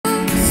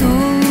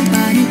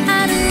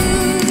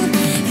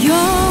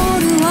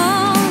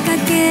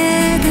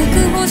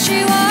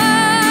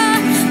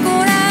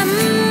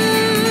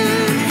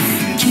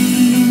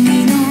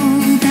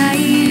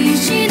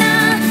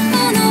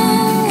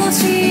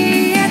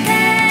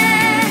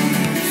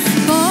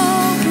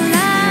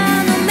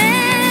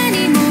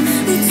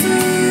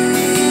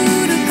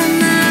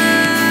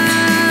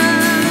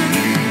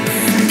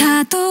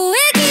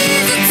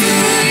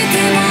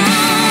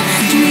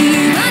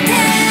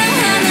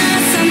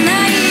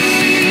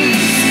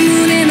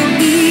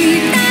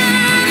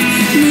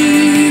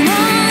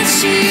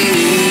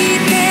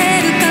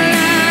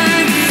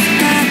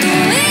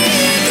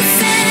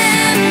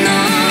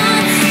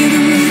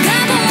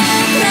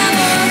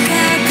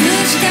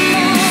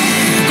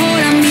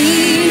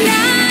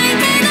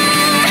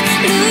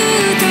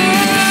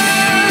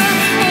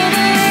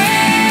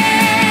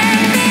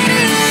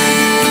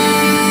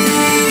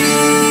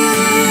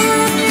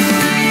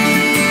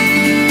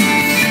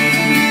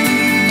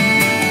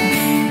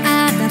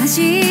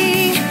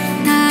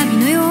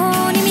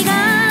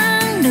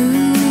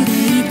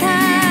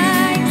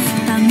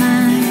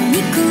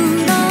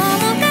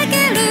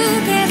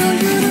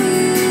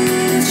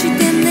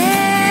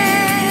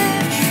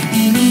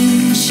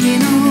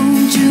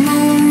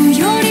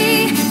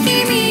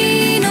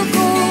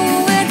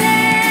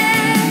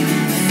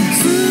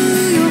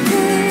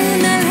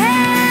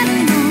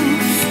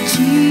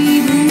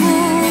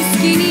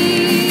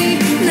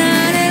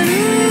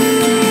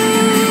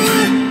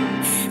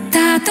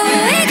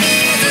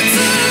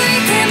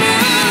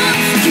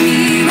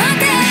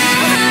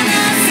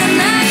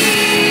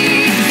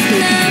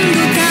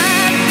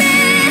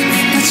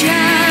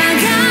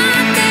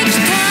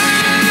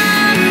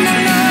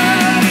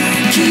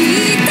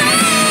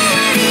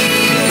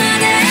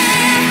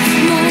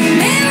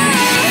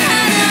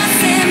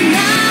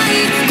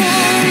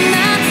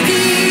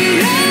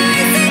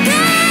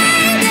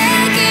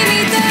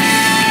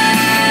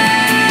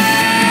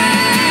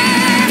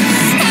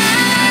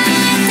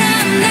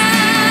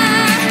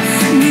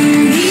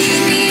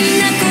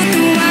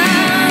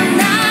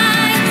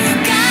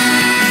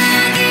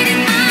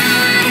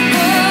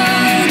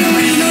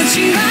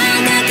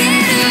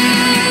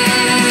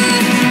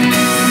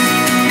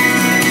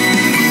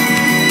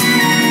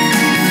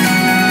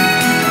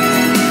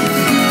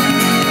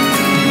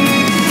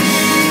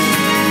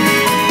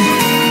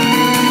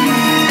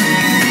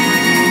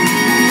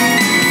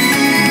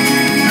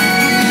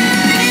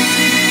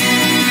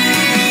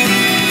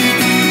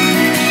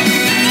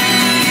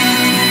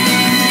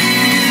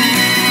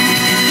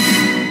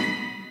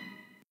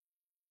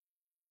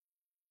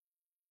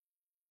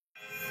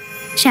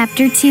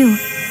Chapter 2.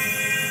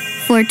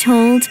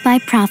 Foretold by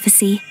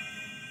Prophecy.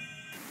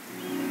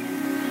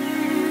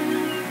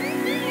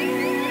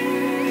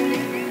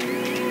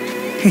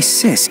 Hey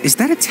sis, is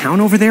that a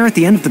town over there at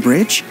the end of the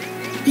bridge?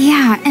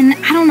 Yeah, and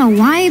I don't know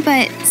why,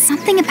 but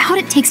something about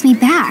it takes me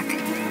back.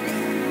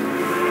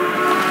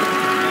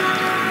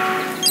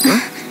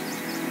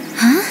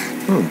 Huh?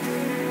 Oh.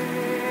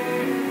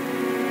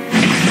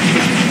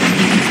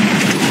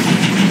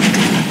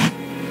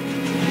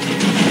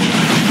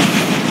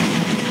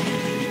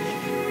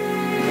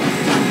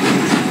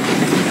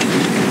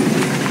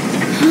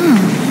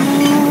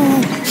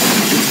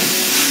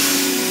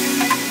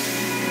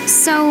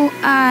 So,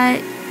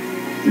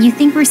 you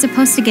think we're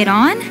supposed to get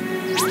on?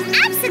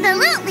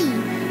 Absolutely!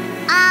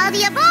 All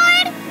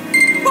aboard!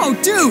 Whoa,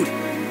 dude!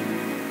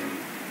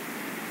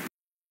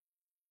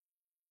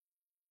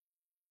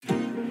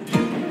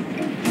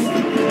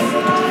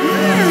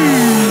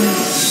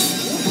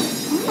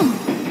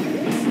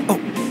 Oh,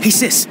 hey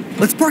sis,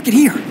 let's park it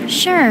here.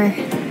 Sure.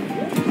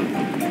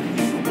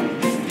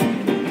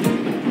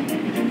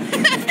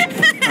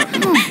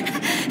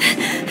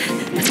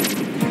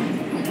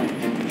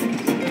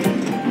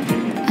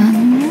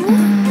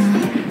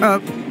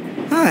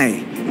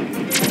 Hi.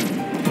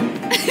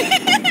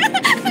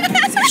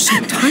 They're so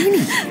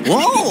tiny.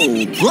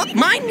 Whoa, pluck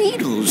my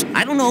needles.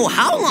 I don't know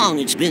how long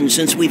it's been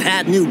since we've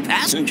had new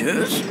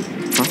passengers.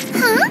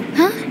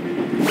 Huh?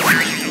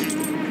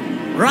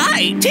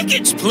 Right,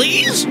 tickets,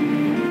 please.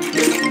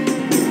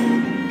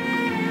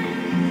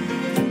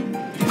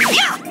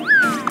 Yeah.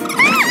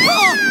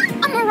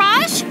 A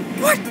mirage?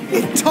 What?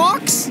 It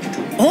talks?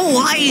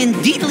 Oh, I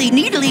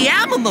indeedly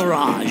am a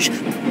mirage.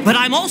 But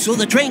I'm also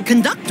the train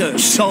conductor,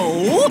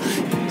 so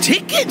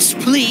tickets,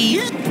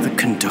 please. The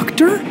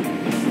conductor?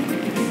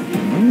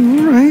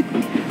 All right.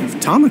 If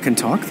Tama can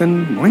talk,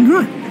 then why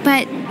not?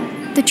 But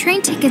the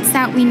train tickets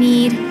that we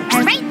need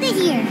Are right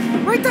here.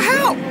 Right the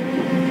hell?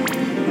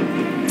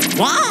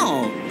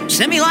 Wow,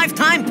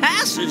 semi-lifetime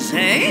passes,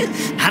 eh?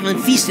 Haven't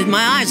feasted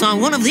my eyes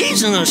on one of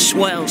these in a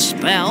swell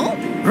spell.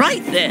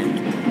 Right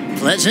then,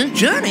 pleasant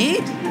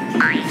journey.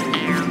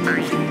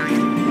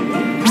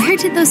 Where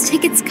did those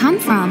tickets come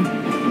from?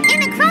 In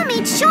the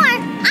Chromate shore,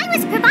 I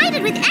was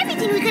provided with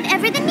everything we could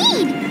ever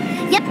need.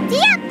 Yep.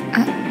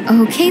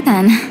 Okay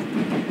then.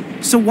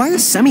 So why a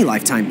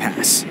semi-lifetime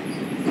pass?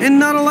 And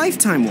not a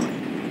lifetime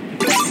one?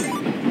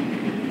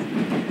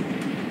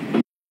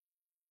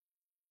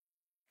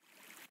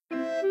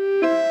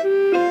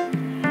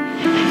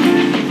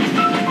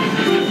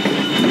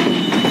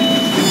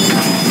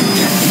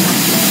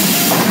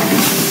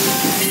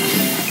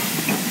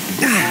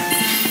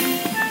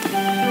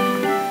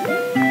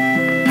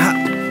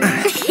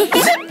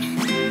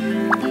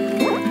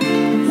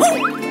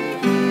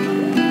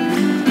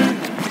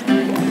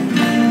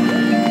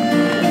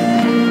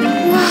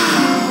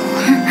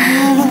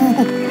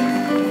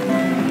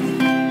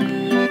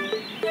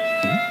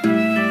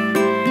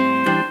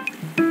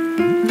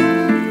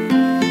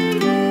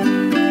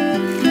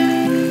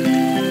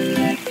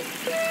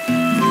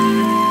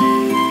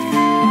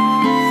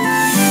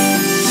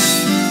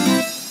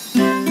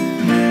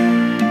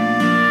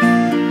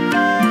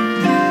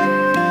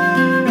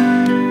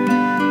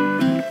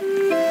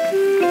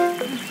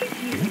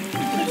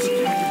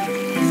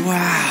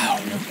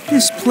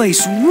 This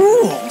place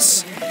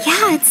rules!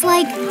 Yeah, it's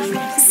like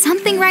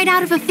something right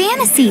out of a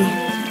fantasy.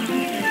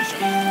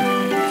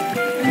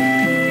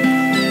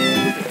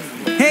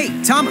 Hey,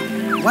 Tama,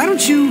 why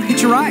don't you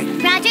hitch a ride?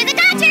 Roger the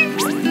Dodger!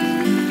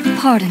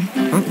 Pardon.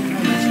 Huh?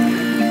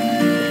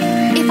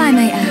 If I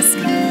may ask,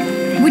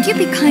 would you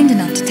be kind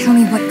enough to tell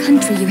me what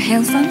country you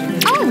hail from?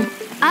 Oh,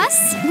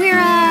 us?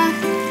 We're,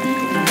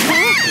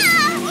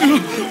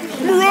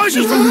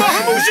 Mirages from the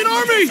Bahamutian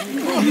army!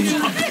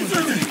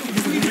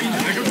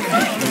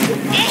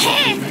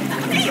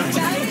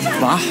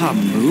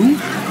 Bahamu?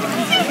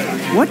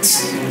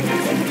 What's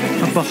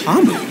a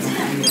Bahamu?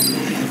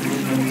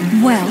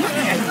 Well,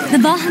 the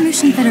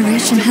Bahamutian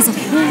Federation has a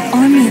whole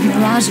army of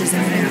mirages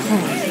in their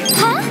hold.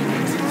 huh?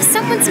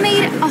 Someone's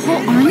made a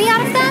whole army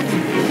out of them?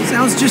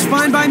 Sounds just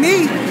fine by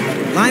me.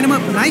 Line them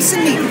up nice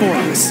and neat for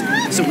us,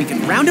 so we can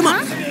round them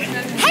up.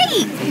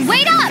 Hey,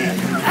 wait up!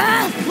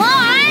 Come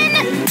on!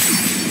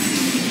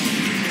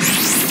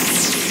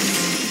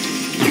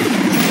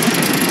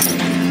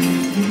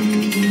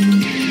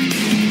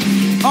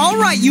 All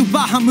right, you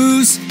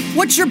Bahamus,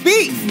 what's your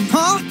beef,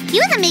 huh?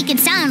 You can make it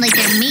sound like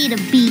they're made of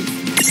beef.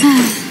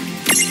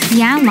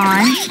 Yeah,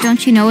 Lon,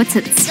 don't you know what's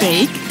at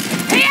stake?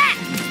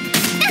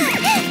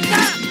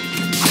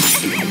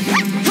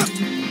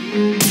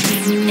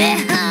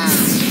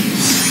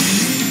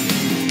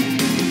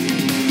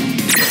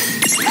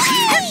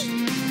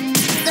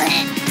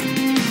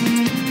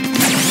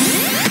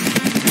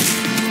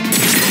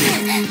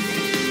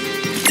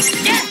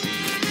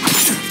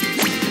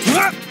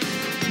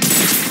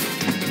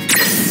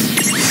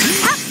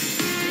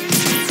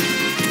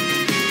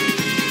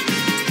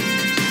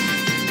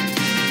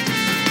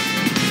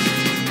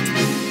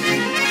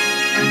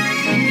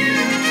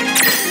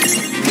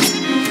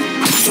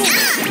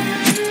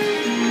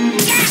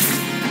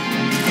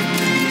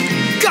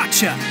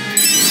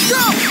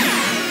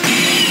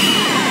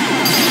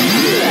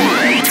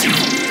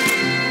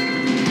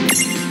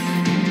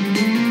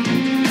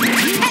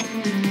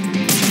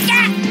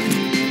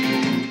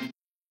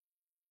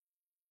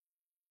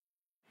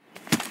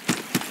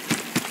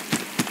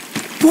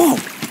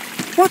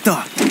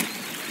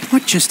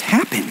 What just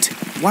happened?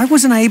 Why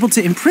wasn't I able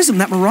to imprison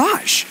that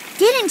mirage?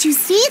 Didn't you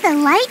see the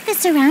light that's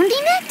surrounding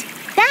it?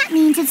 That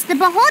means it's the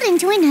beholden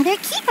to another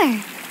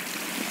keeper.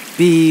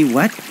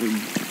 What?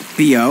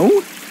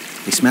 B.O.?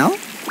 They smell?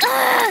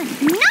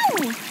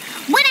 No!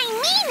 What I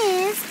mean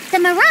is, the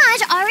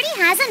mirage already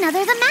has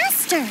another the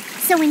master.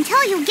 So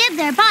until you give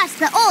their boss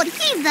the old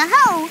heave the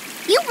ho,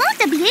 you won't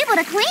be able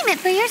to claim it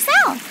for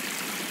yourself.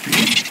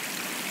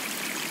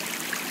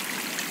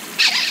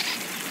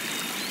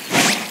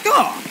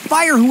 Oh,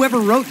 fire whoever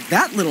wrote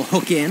that little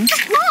hook in.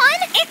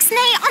 Ron,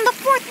 Ixnay on the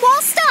fourth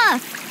wall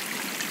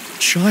stuff!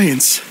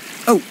 Giants.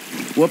 Oh,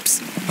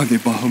 whoops. Are they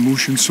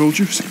Bahamutian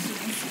soldiers?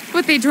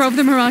 But they drove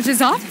the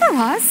mirages off for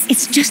us.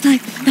 It's just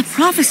like the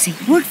prophecy,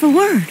 word for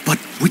word. But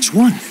which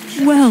one?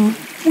 Well,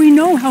 we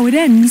know how it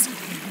ends.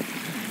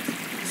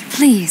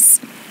 Please,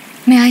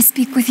 may I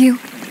speak with you?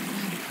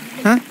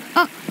 Huh?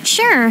 Oh,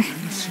 sure.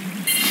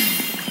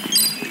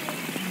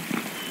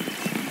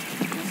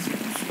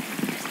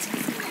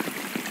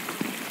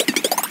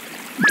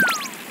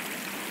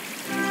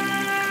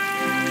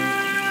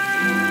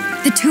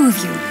 The two of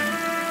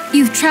you.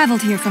 You've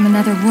traveled here from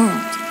another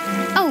world.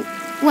 Oh,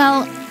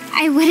 well,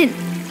 I wouldn't.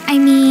 I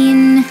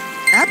mean...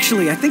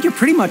 Actually, I think you're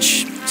pretty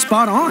much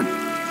spot on.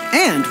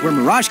 And we're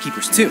Mirage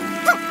Keepers, too.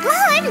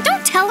 Ron,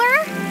 don't tell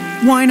her.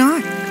 Why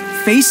not?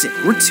 Face it,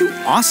 we're too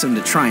awesome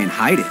to try and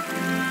hide it.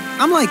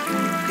 I'm like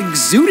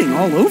exuding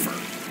all over.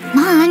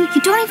 Lon,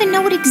 you don't even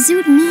know what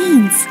exude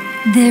means.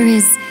 There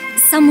is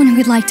someone who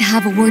would like to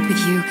have a word with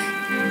you.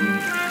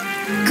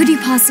 Could you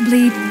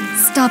possibly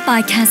stop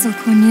by Castle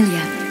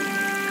Cornelia?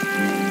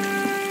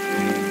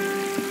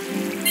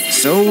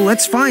 So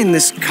let's find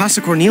this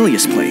Casa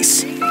Cornelius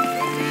place.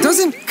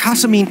 Doesn't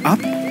Casa mean up?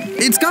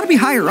 It's gotta be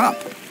higher up.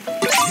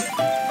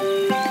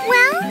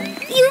 Well,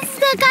 you've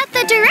got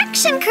the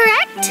direction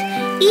correct.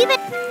 Even...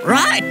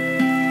 Right.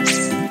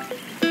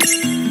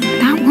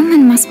 That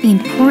woman must be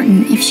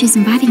important if she's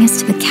inviting us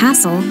to the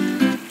castle.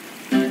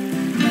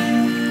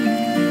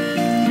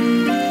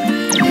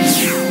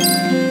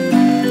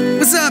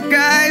 What's up,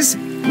 guys?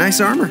 Nice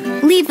armor.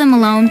 Leave them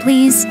alone,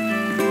 please.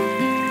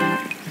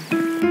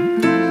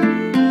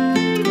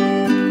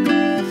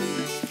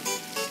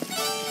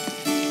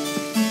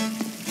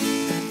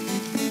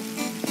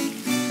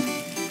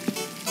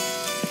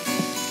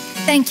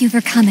 Thank you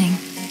for coming.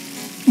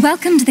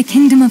 Welcome to the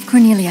Kingdom of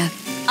Cornelia.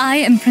 I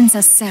am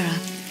Princess Sarah.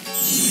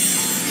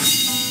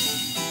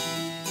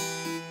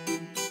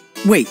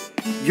 Wait,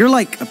 you're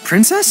like a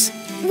princess?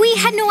 We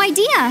had no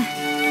idea.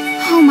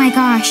 Oh my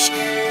gosh.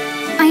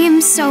 I am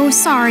so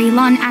sorry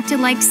Lon acted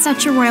like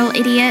such a royal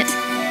idiot.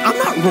 I'm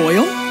not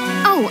royal.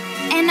 Oh,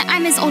 and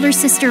I'm his older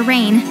sister,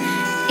 Rain.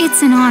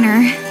 It's an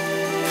honor.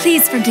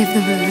 Please forgive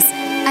the ruse.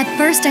 At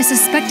first I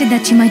suspected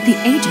that you might be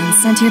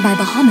agents sent here by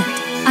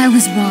Bahamut. I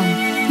was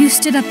wrong. You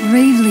stood up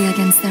bravely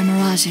against their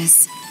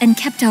mirages and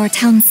kept our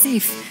town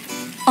safe.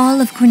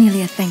 All of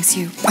Cornelia thanks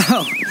you.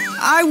 Oh,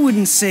 I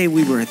wouldn't say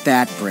we were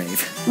that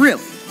brave.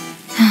 Really.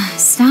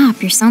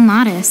 Stop, you're so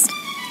modest.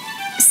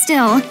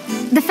 Still,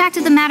 the fact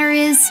of the matter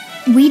is,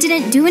 we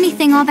didn't do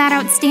anything all that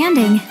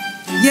outstanding.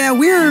 Yeah,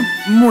 we're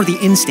more the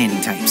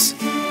in-standing types.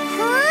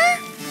 Huh?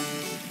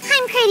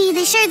 I'm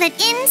pretty sure that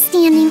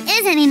in-standing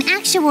isn't in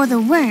actual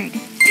the word.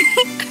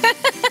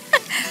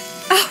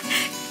 Oh,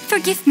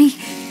 forgive me.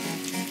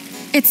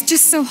 It's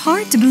just so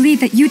hard to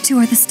believe that you two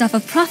are the stuff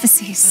of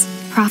prophecies.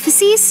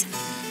 Prophecies?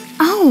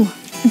 Oh,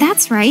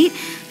 that's right.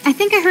 I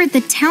think I heard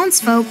the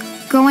townsfolk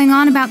going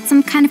on about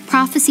some kind of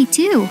prophecy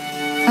too.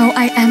 Oh,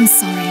 I am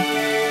sorry.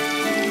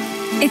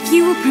 If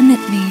you will permit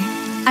me,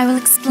 I will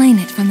explain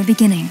it from the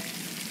beginning.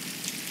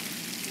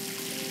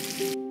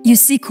 You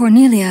see,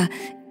 Cornelia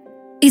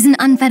is an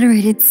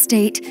unfederated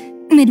state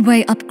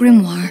midway up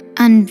Grimoire.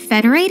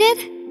 Unfederated?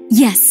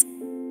 Yes.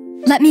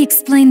 Let me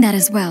explain that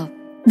as well.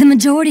 The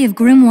majority of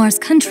Grimoire's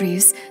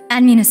countries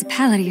and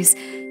municipalities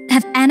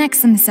have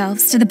annexed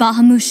themselves to the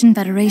Bahamutian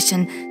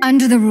Federation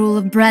under the rule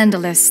of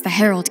Brandalis, the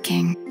Herald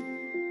King.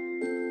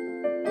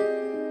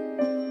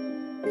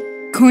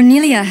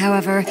 Cornelia,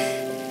 however,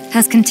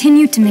 has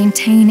continued to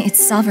maintain its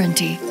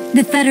sovereignty.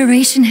 The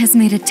Federation has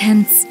made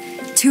attempts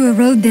to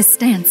erode this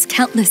stance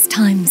countless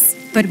times,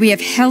 but we have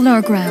held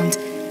our ground,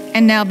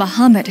 and now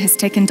Bahamut has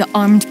taken to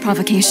armed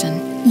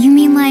provocation. You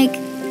mean like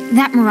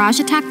that mirage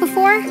attack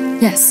before?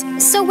 Yes.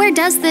 So where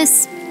does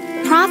this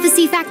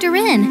prophecy factor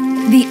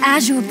in? The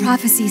Azure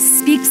Prophecy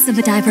speaks of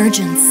a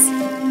divergence.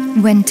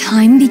 When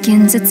time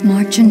begins its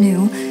march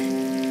anew,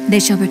 they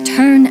shall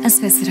return as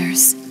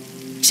visitors,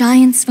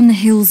 giants from the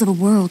hills of a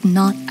world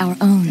not our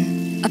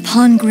own.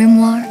 Upon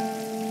Grimoire,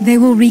 they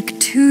will wreak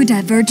two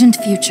divergent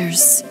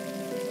futures.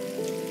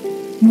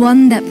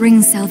 One that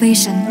brings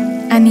salvation,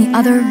 and the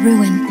other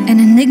ruin, an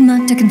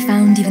enigma to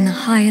confound even the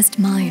highest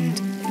mind.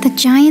 The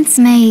giants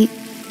may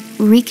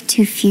wreak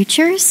two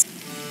futures?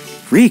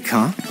 Reek,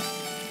 huh?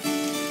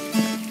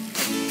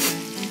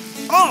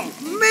 Oh,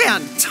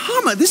 man!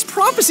 Tama, this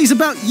prophecy's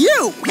about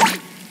you! What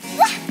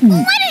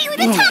are you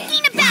even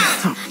talking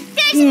about?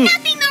 There's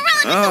nothing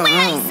wrong with the way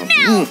I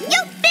smell!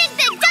 You big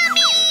the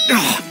dummy!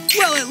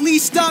 Well, at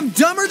least I'm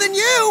dumber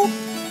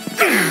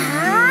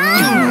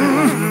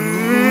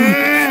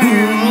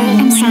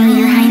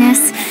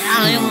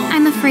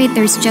afraid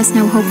there's just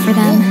no hope for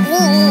them.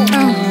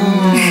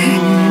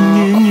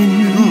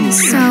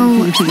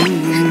 So,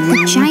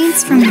 the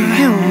giants from the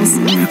hills,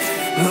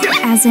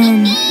 as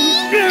in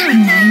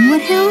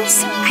Ninewood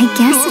Hills? I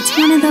guess it's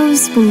one of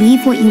those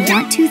believe what you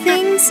want to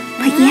things.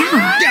 But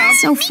yeah,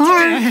 so far,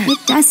 it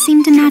does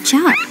seem to match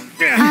up.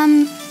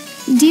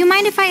 Do you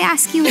mind if I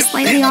ask you a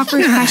slightly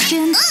awkward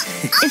question?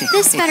 If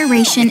this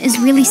federation is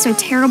really so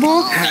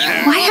terrible,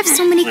 why have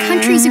so many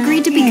countries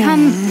agreed to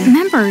become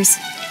members?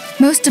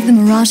 Most of the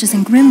Mirages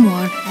in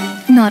Grimoire,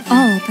 not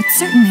all, but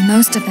certainly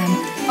most of them,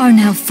 are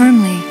now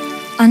firmly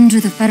under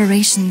the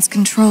Federation's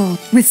control.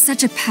 With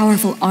such a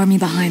powerful army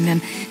behind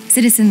them,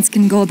 citizens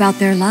can go about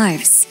their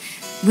lives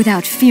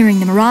without fearing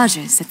the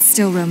Mirages that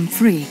still roam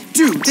free.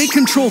 Dude, they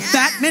control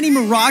that many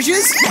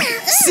Mirages?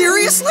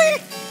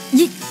 Seriously?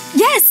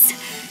 Yes!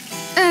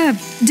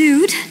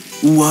 Dude.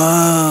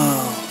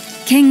 Whoa.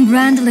 King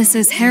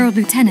Grandalus's herald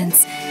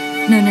lieutenants,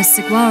 known as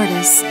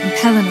Sigwardus and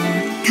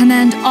Pelennor,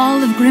 command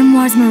all of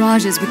Grimoire's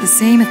Mirages with the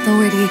same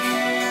authority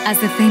as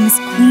the famous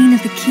Queen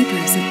of the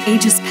Keepers of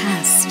ages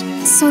past.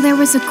 So there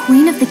was a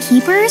Queen of the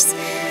Keepers?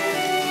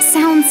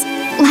 Sounds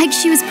like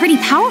she was pretty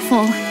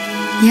powerful.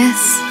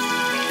 Yes,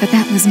 but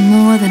that was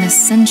more than a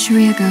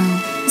century ago.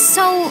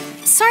 So,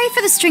 sorry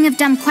for the string of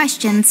dumb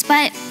questions,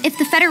 but if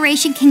the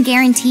Federation can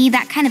guarantee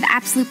that kind of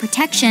absolute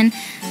protection,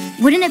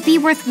 wouldn't it be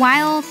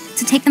worthwhile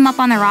to take them up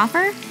on their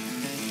offer?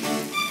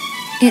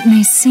 It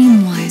may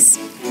seem wise,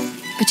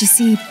 but you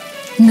see,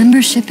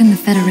 membership in the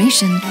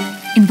Federation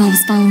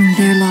involves following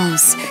their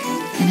laws,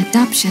 and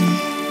adoption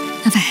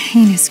of a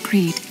heinous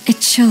creed. It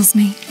chills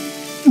me,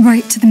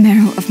 right to the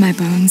marrow of my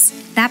bones.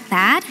 That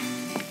bad?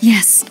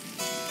 Yes.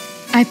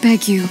 I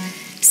beg you,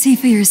 see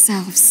for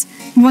yourselves.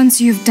 Once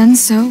you've done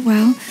so,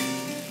 well,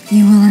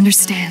 you will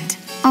understand.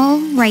 All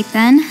right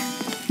then.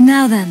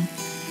 Now then,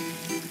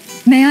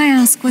 may I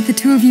ask what the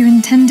two of you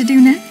intend to do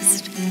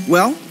next?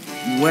 Well,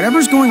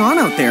 whatever's going on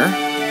out there,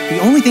 the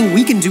only thing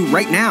we can do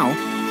right now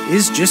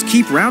is just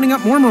keep rounding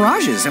up more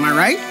Mirages, am I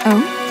right?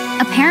 Oh?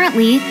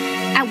 Apparently,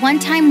 at one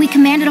time we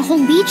commanded a whole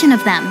legion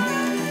of them.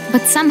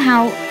 But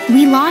somehow,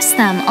 we lost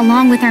them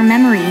along with our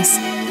memories.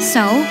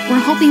 So, we're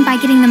hoping by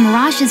getting the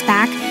Mirages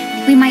back,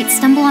 we might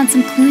stumble on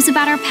some clues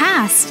about our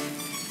past.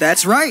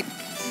 That's right.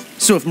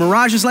 So if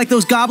Mirages like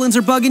those goblins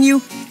are bugging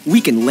you, we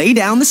can lay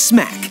down the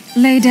smack.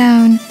 Lay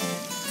down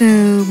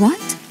the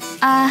what?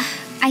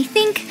 I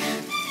think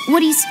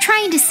what he's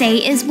trying to say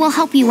is we'll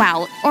help you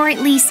out, or at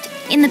least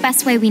in the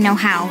best way we know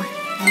how.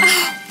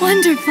 Oh,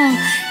 wonderful.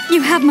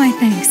 You have my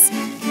thanks.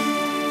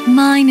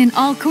 Mine and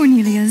all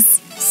Cornelia's.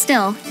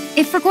 Still,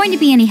 if we're going to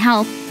be any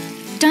help,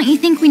 don't you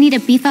think we need to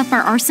beef up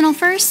our arsenal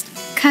first?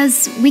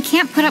 'Cause we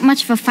can't put up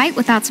much of a fight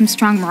without some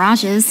strong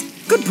Mirages.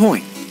 Good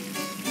point.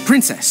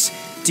 Princess,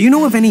 do you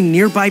know of any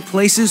nearby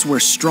places where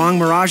strong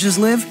Mirages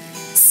live?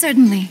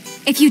 Certainly.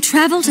 If you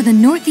travel to the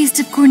northeast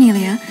of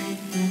Cornelia,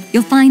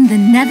 you'll find the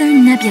Nether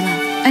Nebula,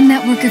 a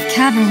network of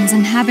caverns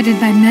inhabited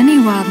by many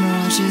wild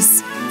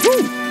Mirages.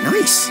 Ooh,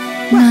 nice.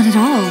 Not at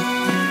all.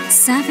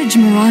 Savage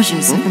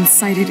Mirages have been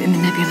sighted in the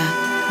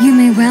nebula. You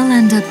may well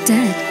end up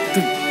dead.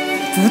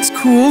 That's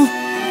cool.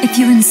 If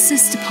you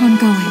insist upon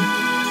going,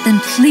 then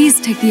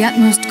please take the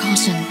utmost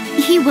caution.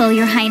 He will,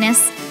 Your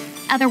Highness.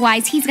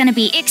 Otherwise, he's gonna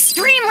be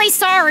extremely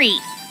sorry.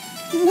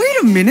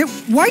 Wait a minute,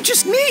 why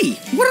just me?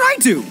 What did I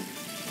do?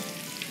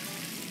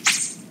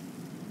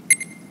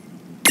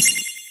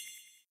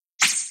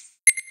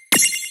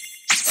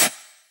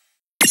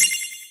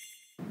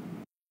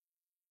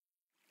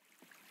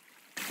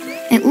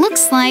 It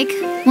looks like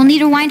we'll need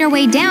to wind our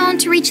way down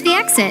to reach the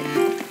exit.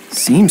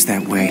 Seems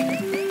that way.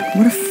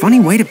 What a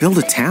funny way to build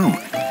a town.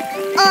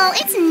 Oh,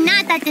 it's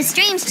not that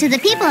strange to the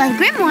people of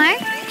Grimoire.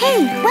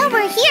 Hey, while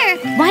we're here,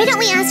 why don't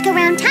we ask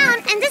around town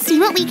and to see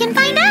what we can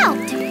find out?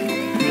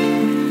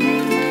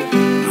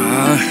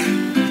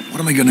 What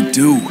am I gonna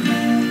do?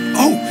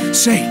 Oh,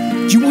 say,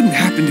 you wouldn't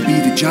happen to be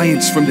the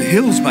giants from the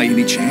hills by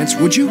any chance,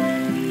 would you?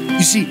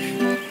 You see,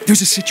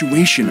 there's a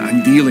situation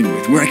I'm dealing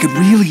with where I could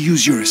really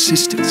use your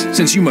assistance,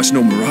 since you must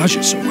know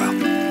Mirages so well.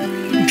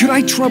 Could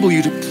I trouble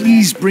you to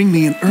please bring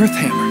me an Earth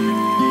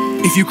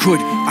Hammer? If you could,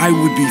 I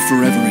would be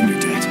forever in your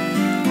debt.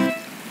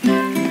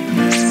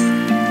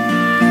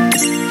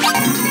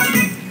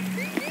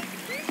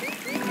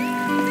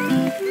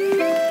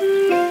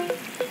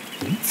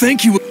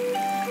 Thank you.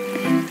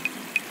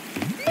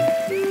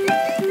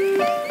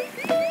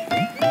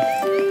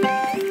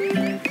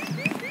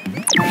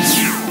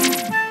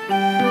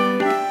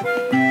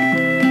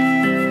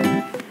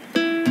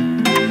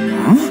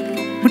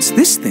 What's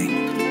this thing?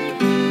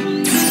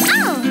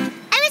 Oh,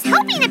 I was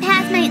hoping a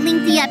path might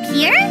link thee up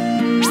here.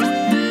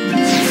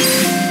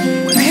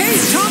 Hey,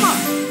 Tama!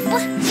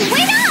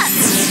 Wait up!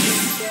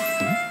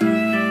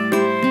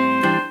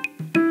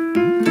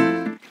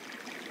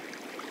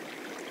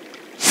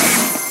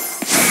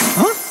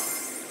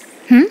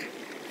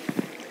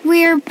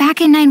 We're back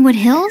in Ninewood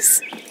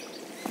Hills?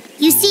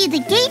 You see, the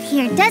gate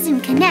here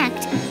doesn't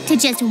connect to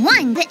just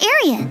one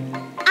area.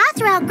 All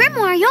throughout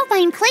Grimoire, you'll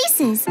find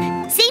places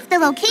Save the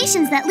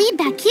locations that lead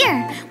back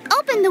here.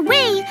 Open the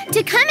way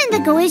to come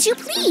and go as you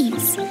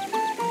please.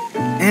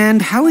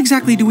 And how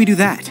exactly do we do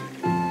that?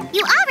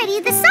 You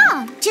already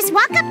saw. Just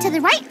walk up to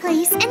the right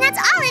place, and that's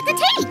all it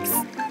takes.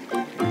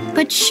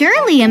 But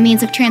surely a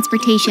means of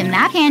transportation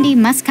that handy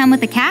must come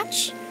with a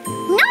catch?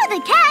 No,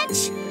 the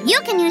catch! You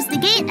can use the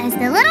gate as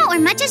little or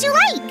much as you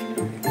like.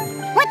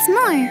 What's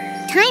more,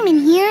 time in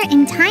here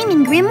and time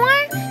in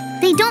Grimoire,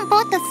 they don't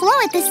both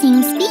flow at the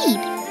same speed.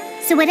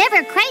 So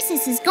whatever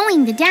crisis is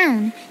going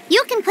down,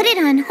 you can put it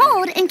on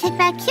hold and kick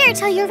back here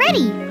till you're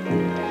ready.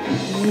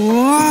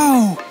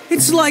 Whoa!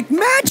 It's like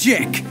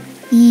magic!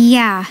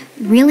 Yeah,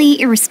 really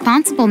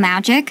irresponsible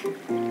magic.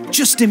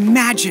 Just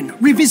imagine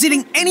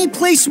revisiting any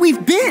place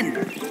we've been.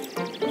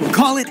 We'll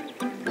call it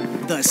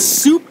the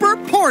Super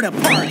Porta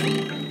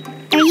Party.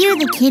 Are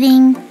you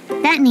kidding?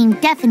 That name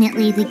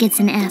definitely gets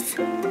an F.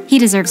 He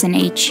deserves an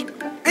H.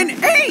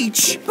 An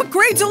H? But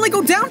grades only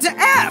go down to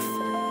F.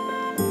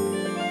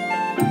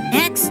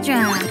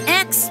 Extra,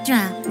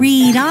 extra.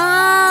 Read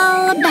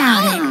all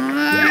about it.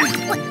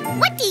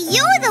 What do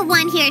you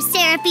want here,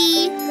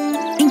 Seraphie?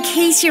 In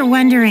case you're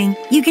wondering,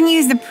 you can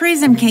use the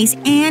prism case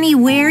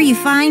anywhere you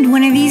find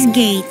one of these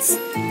gates.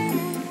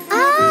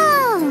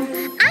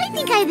 Oh, I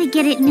think I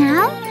get it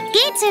now.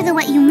 Gates are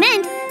what you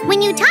meant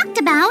when you talked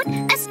about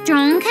a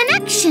strong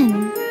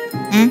connection.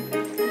 Huh?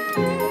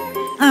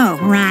 Oh,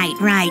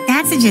 right.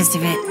 That's the gist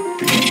of it.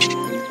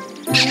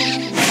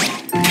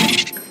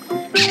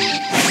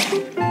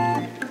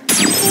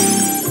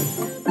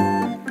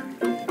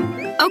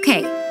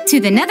 Okay, to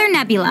the Nether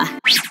Nebula.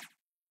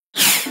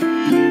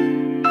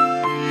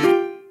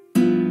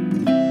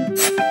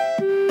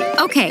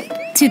 Okay,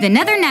 to the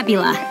Nether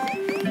Nebula.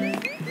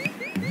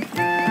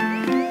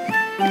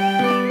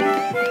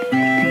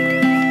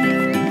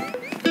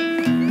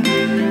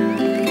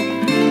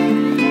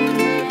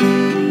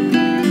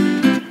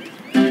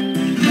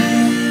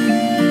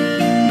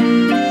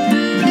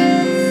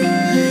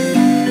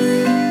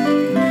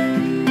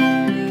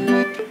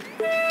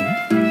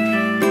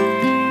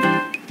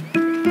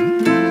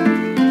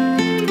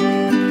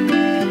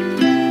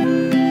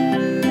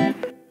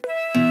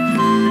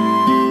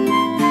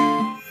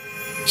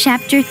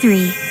 Chapter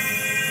 3.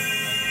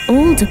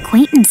 Old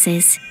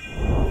Acquaintances.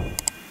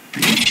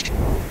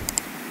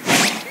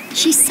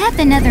 She said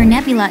the Nether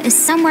Nebula is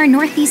somewhere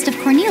northeast of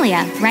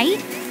Cornelia, right?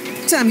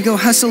 Time to go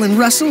hustle and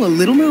rustle a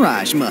little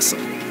mirage muscle.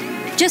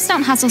 Just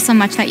don't hustle so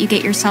much that you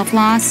get yourself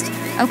lost,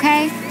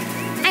 okay?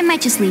 I might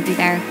just leave you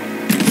there.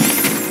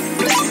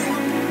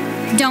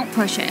 Don't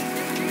push it.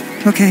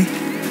 Okay.